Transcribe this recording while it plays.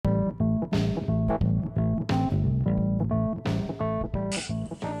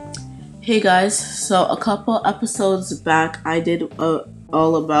Hey guys, so a couple episodes back, I did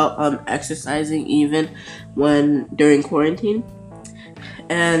all about exercising even when during quarantine,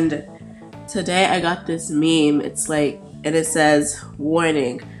 and today I got this meme. And it says,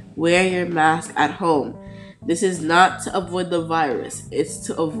 "Warning: Wear your mask at home. This is not to avoid the virus; it's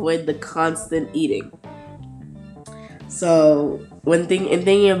to avoid the constant eating." So in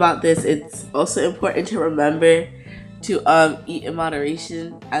thinking about this, it's also important to remember to eat in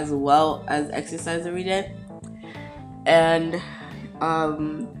moderation as well as exercise every day. And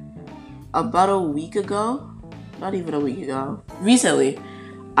um, about a week ago, not even a week ago, recently,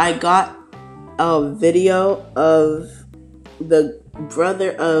 I got a video of the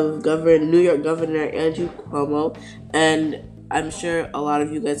brother of New York Governor Andrew Cuomo, and I'm sure a lot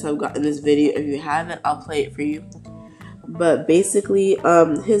of you guys have gotten this video. If you haven't, I'll play it for you. But basically,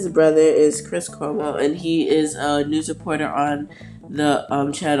 his brother is Chris Cuomo, and he is a news reporter on the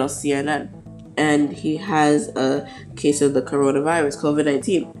channel CNN, and he has a case of the coronavirus,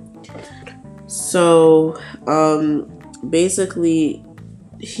 COVID-19. So, basically,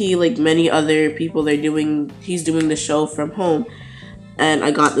 he, like many other people, he's doing the show from home, and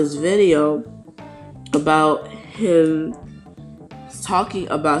I got this video about him talking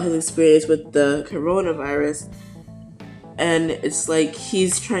about his experience with the coronavirus, and it's like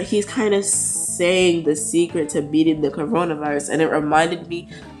he's kind of saying the secret to beating the coronavirus, and it reminded me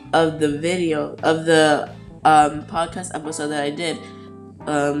of the video of the podcast episode that I did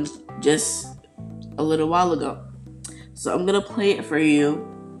just a little while ago. So I'm gonna play it for you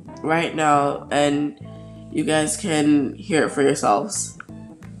right now, and you guys can hear it for yourselves.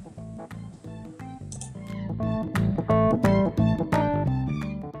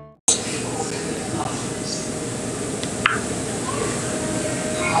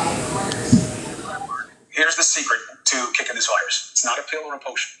 Here's the secret to kicking this virus. It's not a pill or a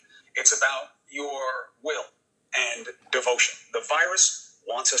potion. It's about your will and devotion. The virus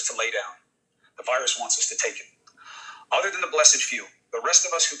wants us to lay down. The virus wants us to take it. Other than the blessed few, the rest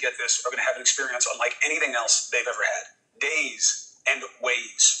of us who get this are going to have an experience unlike anything else they've ever had. Days and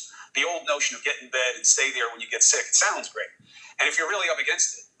waves. The old notion of get in bed and stay there when you get sick, it sounds great. And if you're really up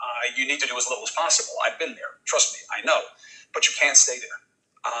against it, you need to do as little as possible. I've been there. Trust me, I know. But you can't stay there.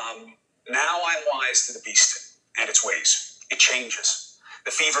 Now I'm wise to the beast and its ways. It changes. The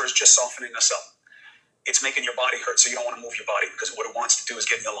fever is just softening us up. It's making your body hurt, so you don't want to move your body because what it wants to do is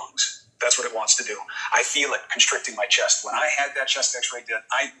get in your lungs. That's what it wants to do. I feel it constricting my chest. When I had that chest x-ray done,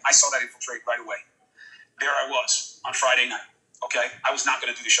 I saw that infiltrate right away. There I was on Friday night, okay? I was not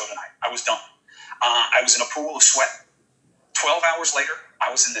going to do the show tonight. I was done. I was in a pool of sweat. 12 hours later, I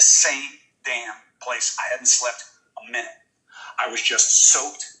was in the same damn place. I hadn't slept a minute. I was just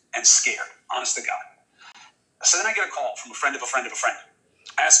soaked and scared, honest to God. So then I get a call from a friend of a friend of a friend.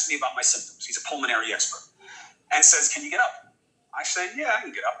 Asks me about my symptoms. He's a pulmonary expert. And says, can you get up? I say, yeah, I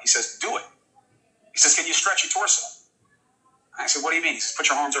can get up. He says, do it. He says, can you stretch your torso? I said, what do you mean? He says, put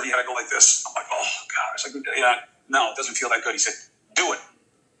your arms over your head. I go like this. I'm like, oh, God. I was like, yeah, no, it doesn't feel that good. He said, do it.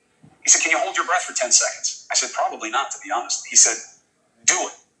 He said, can you hold your breath for 10 seconds? I said, probably not, to be honest. He said, do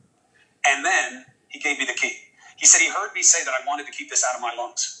it. And then he gave me the key. He said he heard me say that I wanted to keep this out of my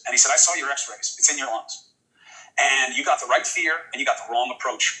lungs. And he said, I saw your x-rays. It's in your lungs. And you got the right fear and you got the wrong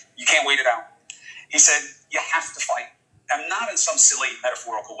approach. You can't wait it out. He said, you have to fight. And not in some silly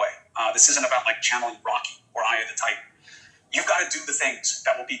metaphorical way. This isn't about like channeling Rocky or Eye of the Tiger. You've got to do the things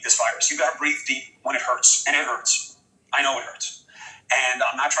that will beat this virus. You've got to breathe deep when it hurts. And it hurts. I know it hurts. And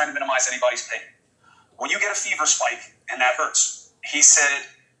I'm not trying to minimize anybody's pain. When you get a fever spike and that hurts, he said,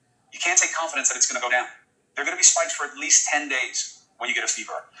 you can't take confidence that it's going to go down. They're going to be spiked for at least 10 days when you get a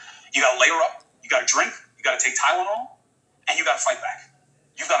fever. You got to layer up. You got to drink. You got to take Tylenol. And you got to fight back.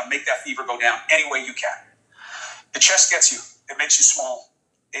 You've got to make that fever go down any way you can. The chest gets you. It makes you small.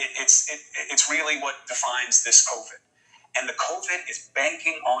 It's really what defines this COVID. And the COVID is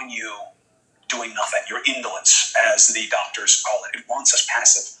banking on you doing nothing. Your indolence, as the doctors call it. It wants us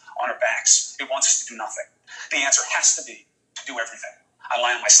passive on our backs. It wants us to do nothing. The answer has to be to do everything. I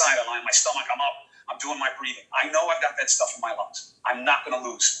lie on my side. I lie on my stomach. I'm up. I'm doing my breathing. I know I've got that stuff in my lungs. I'm not going to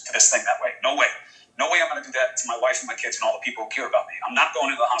lose to this thing that way. No way. No way I'm going to do that to my wife and my kids and all the people who care about me. I'm not going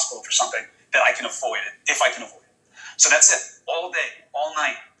to the hospital for something that I can avoid it, if I can avoid it. So that's it. All day, all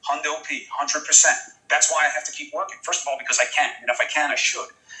night, hundo P, 100%. That's why I have to keep working. First of all, because I can. And if I can, I should.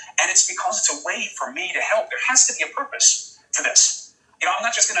 And it's because it's a way for me to help. There has to be a purpose to this. You know, I'm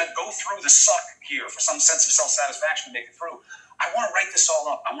not just going to go through the suck here for some sense of self-satisfaction to make it through. I want to write this all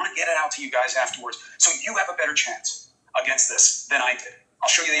up. I want to get it out to you guys afterwards so you have a better chance against this than I did. I'll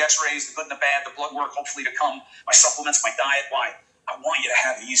show you the x-rays, the good and the bad, the blood work, hopefully to come, my supplements, my diet. Why? I want you to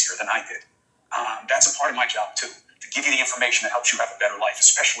have it easier than I did. That's a part of my job too, to give you the information that helps you have a better life,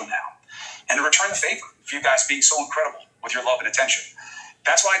 especially now. And to return the favor for you guys being so incredible with your love and attention.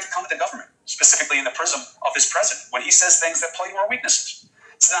 That's why I come at the government, specifically in the prism of his president, when he says things that play to our weaknesses.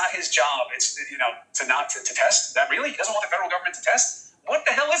 It's not his job. It's, to test. That really, he doesn't want the federal government to test. What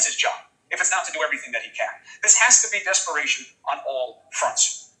the hell is his job if it's not to do everything that he can? This has to be desperation on all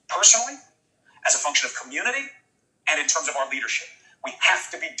fronts. Personally, as a function of community, and in terms of our leadership. We have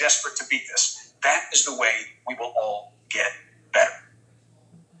to be desperate to beat this. That is the way we will all get better.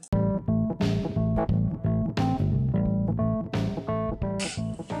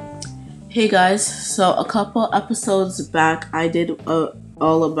 Hey guys, so a couple episodes back I did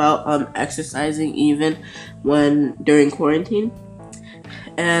all about exercising even during quarantine.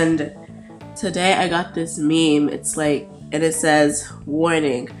 And today I got this meme. And it says,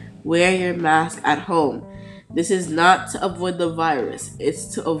 "Warning, wear your mask at home. This is not to avoid the virus, it's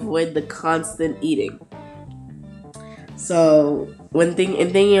to avoid the constant eating." So in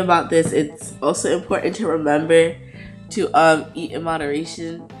thinking about this, it's also important to remember to eat in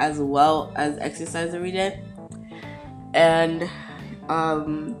moderation as well as exercise every day. And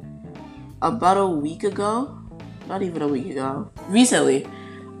about a week ago, not even a week ago, recently,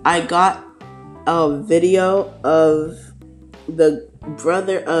 I got a video of the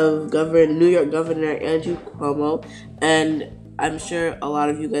brother of New York Governor Andrew Cuomo, and I'm sure a lot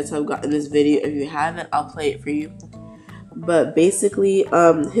of you guys have gotten this video. If you haven't, I'll play it for you. But basically,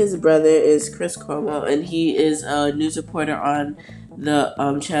 his brother is Chris Cuomo, and he is a news reporter on the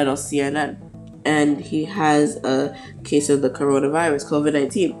channel CNN, and he has a case of the coronavirus,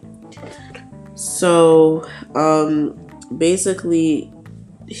 COVID-19. So, basically,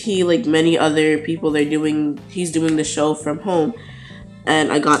 he, like many other people, he's doing the show from home.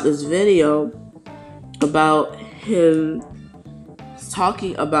 And I got this video about him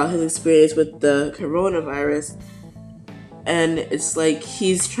talking about his experience with the coronavirus. And it's like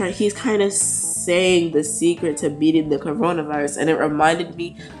he's kind of saying the secret to beating the coronavirus. And it reminded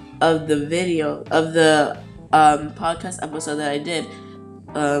me of the video, of the podcast episode that I did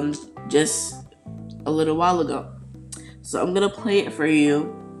just a little while ago. So I'm going to play it for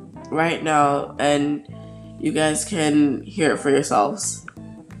you right now, and you guys can hear it for yourselves.